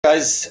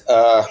Guys,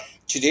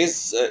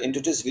 in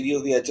today's video,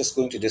 we are just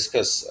going to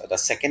discuss the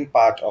second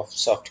part of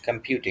soft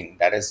computing.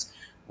 That is,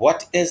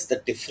 what is the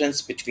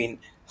difference between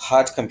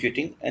hard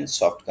computing and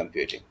soft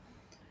computing?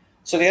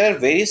 So there are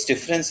various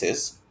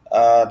differences.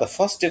 The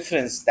first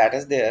difference that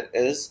is there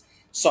is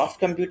soft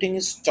computing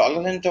is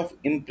tolerant of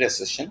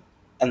imprecision,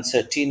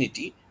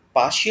 uncertainty,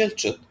 partial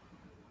truth,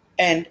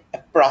 and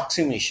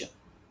approximation.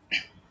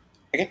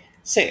 Okay,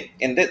 say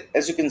in this,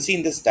 as you can see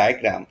in this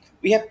diagram,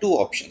 we have two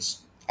options.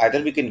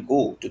 Either we can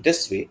go to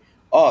this way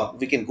or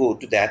we can go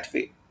to that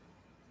way.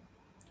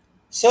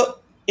 So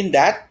in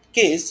that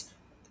case,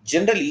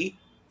 generally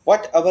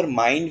what our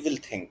mind will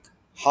think,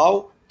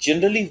 how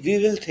generally we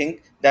will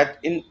think that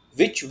in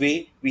which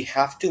way we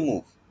have to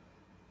move,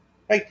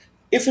 right?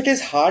 If it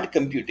is hard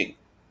computing,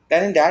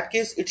 then in that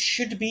case it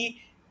should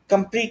be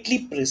completely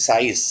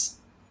precise,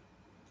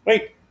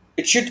 right?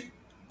 It should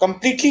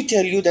completely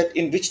tell you that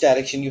in which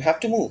direction you have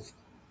to move.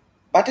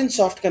 But in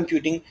soft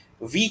computing,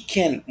 we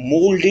can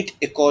mold it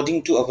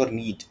according to our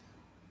need,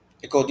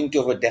 according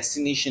to our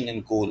destination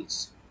and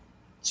goals.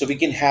 So we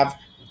can have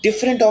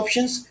different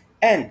options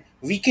and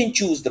we can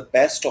choose the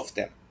best of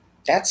them.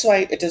 That's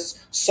why it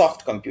is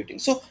soft computing.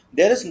 So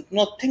there is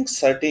nothing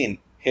certain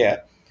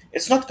here.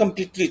 It's not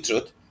completely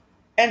truth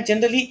and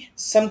generally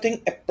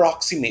something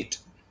approximate,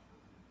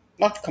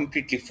 not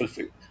completely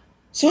fulfilled.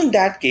 So in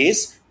that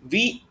case,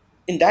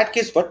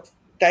 what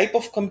type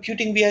of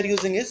computing we are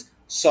using is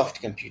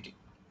soft computing.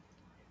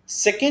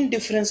 Second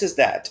difference is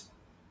that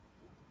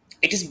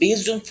it is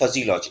based on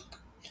fuzzy logic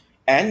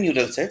and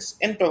neural sets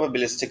and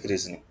probabilistic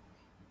reasoning.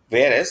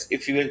 Whereas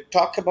if you will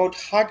talk about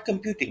hard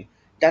computing,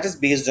 that is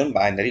based on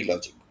binary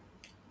logic.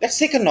 Let's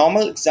take a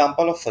normal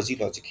example of fuzzy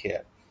logic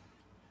here.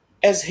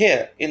 As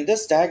here in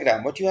this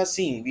diagram, what you are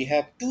seeing, we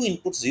have two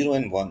inputs 0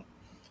 and 1.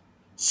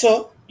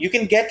 So you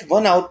can get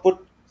one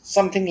output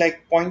something like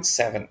zero point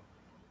 0.7.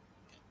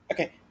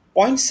 Okay, zero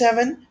point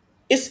 0.7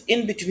 is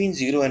in between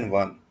 0 and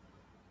 1.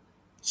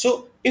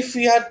 So if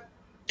we are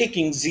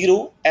taking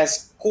 0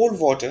 as cold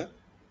water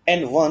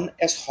and 1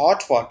 as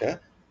hot water,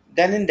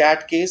 then in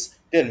that case,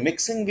 their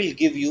mixing will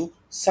give you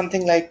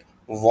something like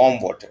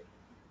warm water.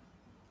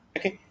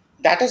 Okay,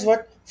 that is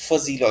what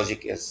fuzzy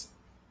logic is.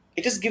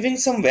 It is giving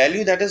some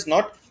value that is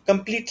not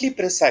completely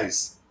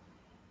precise,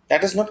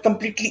 that is not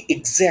completely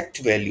exact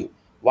value.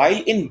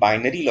 While in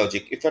binary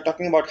logic, if you're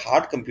talking about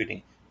hard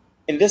computing,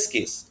 in this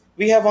case,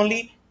 we have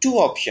only two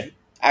options.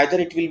 Either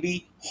it will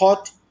be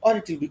hot or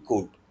it will be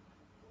cold,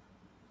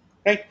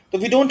 right? So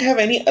we don't have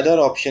any other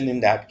option in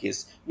that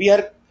case. We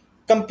are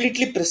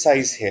completely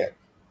precise here.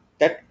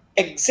 That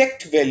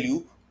exact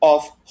value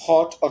of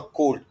hot or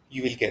cold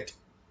you will get.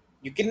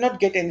 You cannot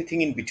get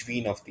anything in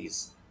between of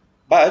these.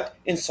 But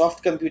in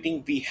soft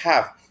computing, we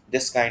have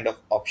this kind of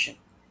option.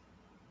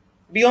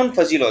 Beyond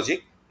fuzzy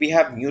logic, we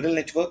have neural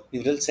network,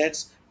 neural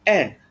sets,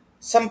 and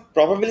some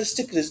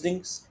probabilistic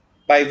reasonings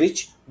by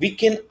which we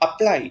can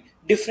apply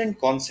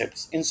different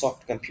concepts in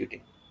soft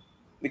computing.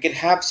 We can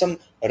have some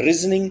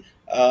reasoning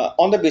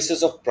on the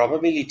basis of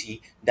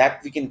probability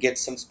that we can get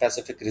some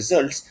specific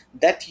results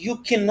that you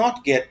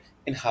cannot get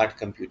in hard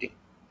computing.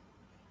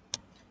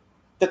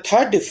 The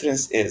third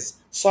difference is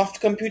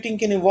soft computing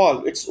can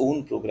evolve its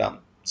own program.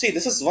 See,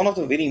 this is one of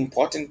the very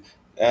important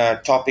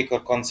topic or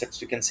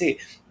concepts we can say,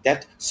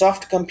 that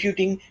soft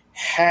computing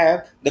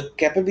have the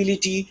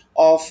capability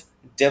of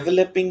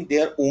developing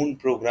their own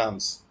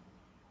programs.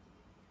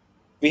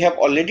 We have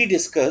already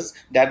discussed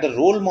that the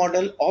role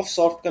model of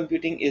soft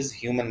computing is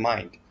human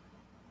mind.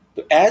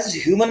 So as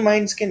human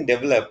minds can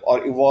develop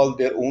or evolve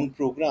their own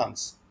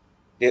programs,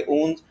 their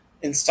own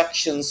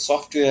instructions,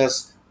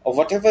 softwares, or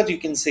whatever you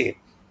can say,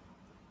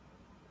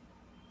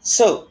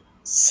 so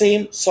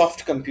same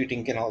soft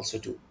computing can also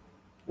do.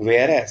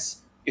 Whereas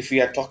if we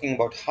are talking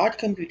about hard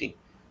computing,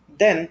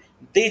 then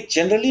they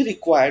generally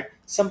require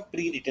some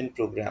pre-written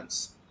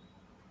programs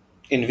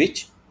in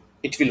which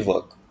it will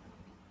work.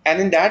 And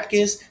in that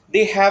case,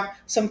 they have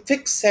some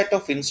fixed set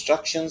of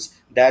instructions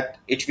that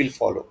it will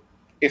follow.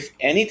 If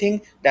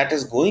anything that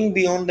is going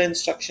beyond the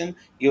instruction,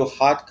 your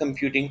hard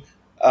computing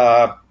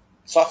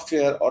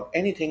software or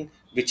anything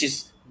which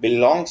is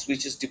belongs,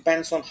 which is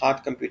depends on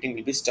hard computing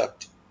will be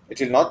stuck. It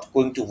will not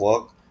going to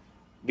work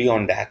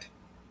beyond that.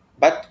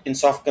 But in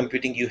soft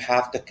computing, you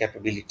have the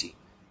capability.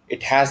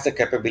 It has the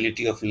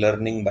capability of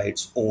learning by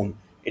its own.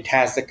 It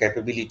has the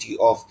capability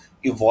of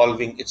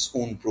evolving its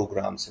own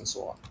programs and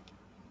so on.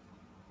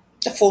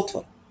 The fourth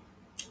one,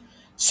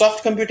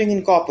 soft computing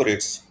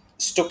incorporates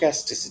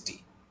stochasticity.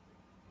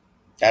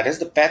 That is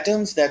the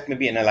patterns that may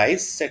be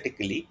analyzed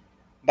statically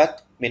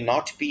but may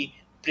not be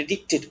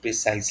predicted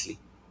precisely.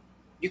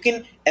 You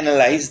can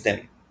analyze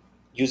them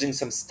using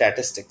some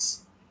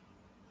statistics,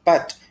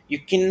 but you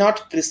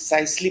cannot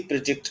precisely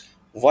predict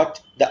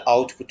what the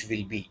output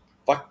will be,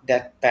 what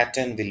that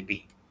pattern will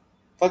be.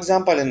 For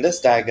example, in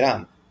this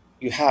diagram,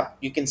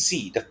 you can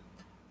see the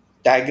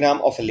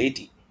diagram of a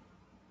lady.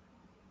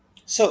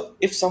 So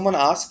if someone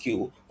asks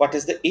you what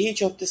is the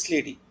age of this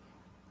lady,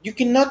 you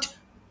cannot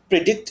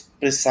predict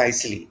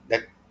precisely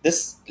that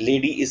this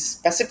lady is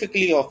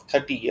specifically of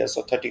 30 years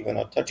or 31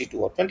 or 32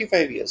 or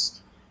 25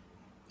 years,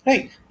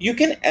 right? You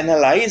can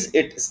analyze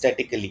it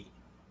statically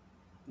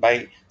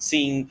by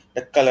seeing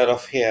the color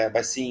of hair,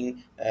 by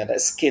seeing the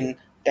skin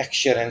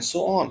texture and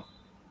so on.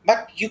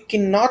 But you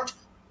cannot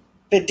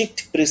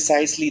predict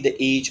precisely the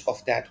age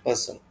of that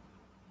person.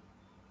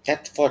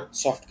 That's what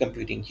soft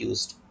computing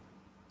used.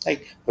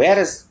 Right?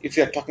 Whereas if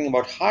you are talking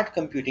about hard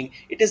computing,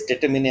 it is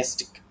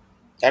deterministic.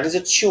 That is,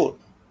 it's sure.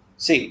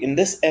 Say in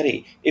this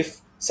array,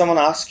 if someone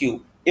asks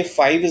you if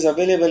 5 is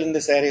available in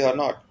this array or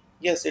not,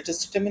 yes, it is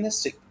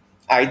deterministic.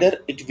 Either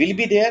it will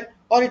be there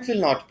or it will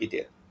not be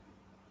there.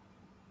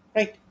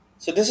 Right?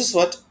 So this is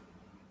what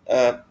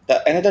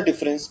the another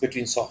difference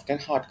between soft and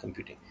hard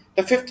computing.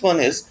 The fifth one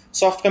is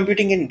soft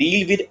computing can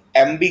deal with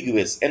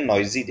ambiguous and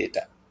noisy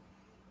data.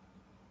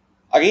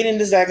 Again, in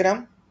this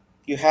diagram,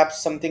 you have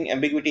something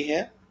ambiguity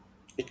here.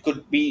 It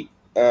could be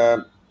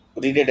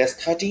read it as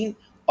 13,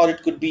 or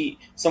it could be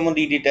someone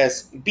read it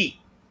as B.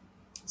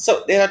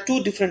 So there are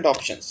two different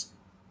options.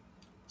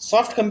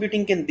 Soft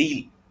computing can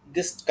deal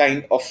this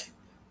kind of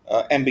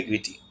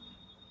ambiguity.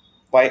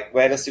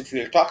 Whereas if we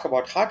will talk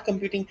about hard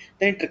computing,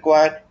 then it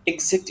requires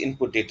exact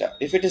input data.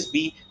 If it is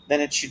B,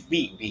 then it should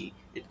be B.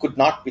 It could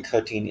not be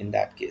 13 in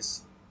that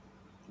case.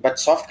 But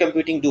soft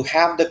computing do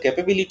have the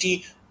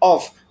capability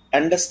of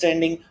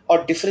understanding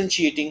or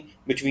differentiating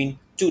between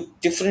two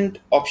different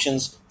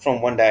options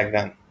from one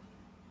diagram.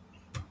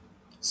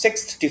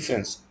 Sixth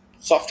difference,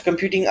 soft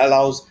computing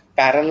allows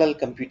parallel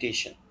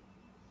computation,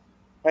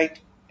 right?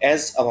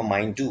 As our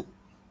mind do.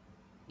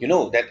 You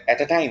know that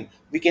at a time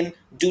we can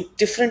do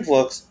different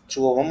works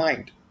through our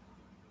mind.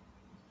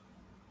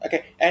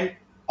 Okay, and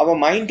our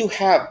mind do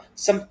have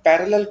some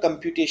parallel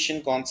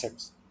computation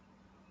concepts.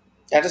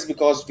 That is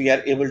because we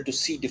are able to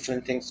see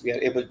different things, we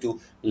are able to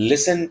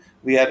listen,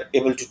 we are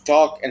able to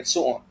talk, and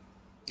so on.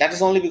 That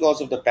is only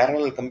because of the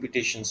parallel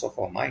computations of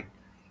our mind.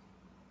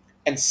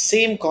 And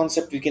same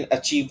concept we can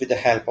achieve with the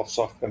help of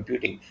soft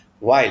computing.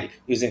 While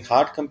using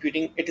hard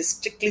computing, it is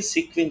strictly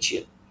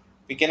sequential.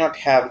 We cannot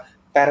have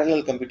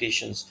parallel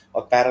computations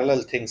or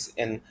parallel things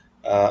in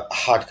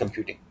hard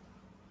computing.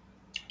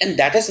 And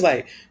that is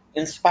why,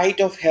 in spite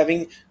of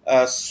having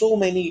so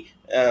many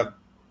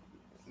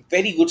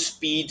very good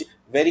speed,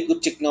 very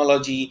good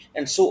technology,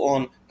 and so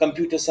on,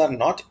 computers are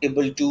not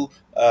able to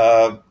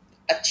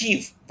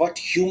achieve what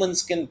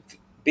humans can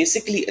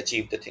basically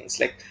achieve the things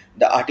like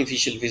the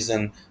artificial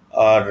vision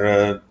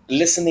or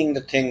listening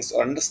the things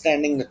or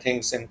understanding the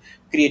things and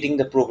creating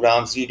the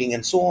programs, reading,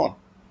 and so on.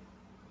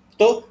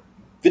 So,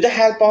 with the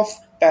help of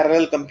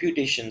parallel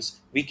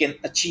computations, we can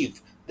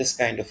achieve this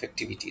kind of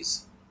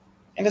activities.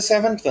 And the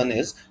seventh one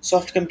is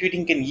soft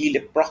computing can yield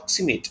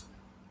approximate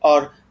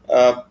or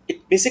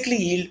it basically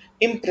yield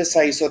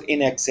imprecise or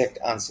inexact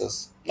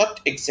answers, not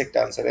exact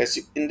answer. As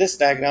in this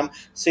diagram,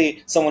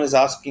 say someone is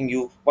asking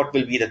you what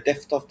will be the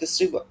depth of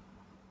this river.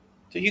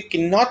 So you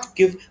cannot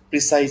give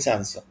precise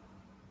answer.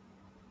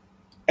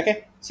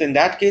 Okay, so in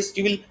that case,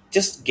 you will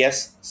just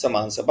guess some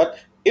answer. But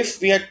if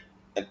we are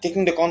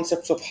taking the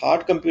concepts of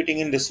hard computing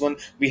in this one,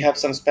 we have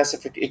some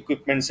specific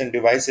equipments and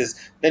devices,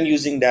 then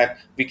using that,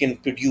 we can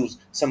produce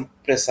some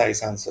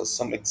precise answers,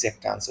 some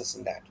exact answers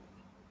in that.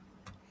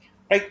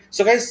 Right?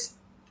 So, guys,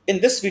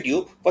 in this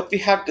video, what we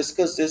have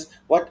discussed is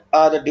what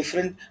are the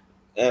different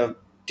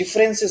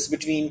differences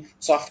between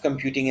soft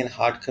computing and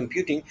hard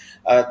computing.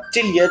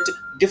 Till yet,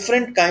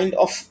 different kind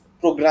of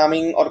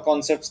programming or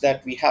concepts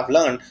that we have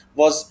learned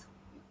was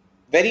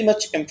very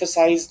much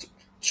emphasized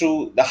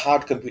through the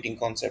hard computing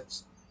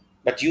concepts.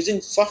 But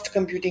using soft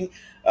computing,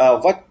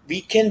 what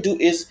we can do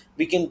is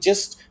we can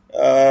just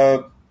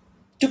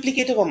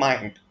duplicate our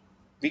mind.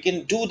 We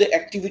can do the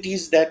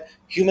activities that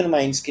human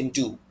minds can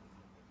do.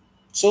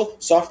 So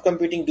soft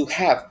computing do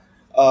have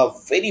a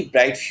very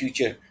bright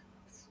future,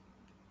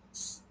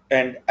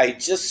 and I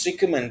just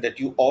recommend that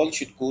you all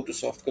should go to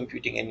soft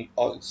computing and you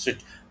all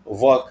should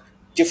work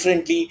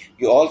differently.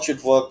 You all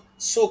should work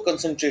so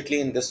concentrately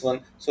in this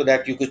one so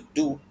that you could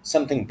do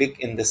something big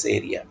in this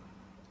area.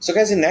 So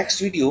guys, in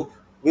next video,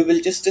 we will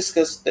just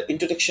discuss the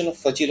introduction of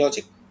fuzzy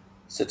logic.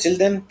 So till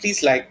then,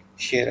 please like,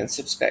 share and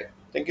subscribe.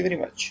 Thank you very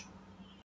much.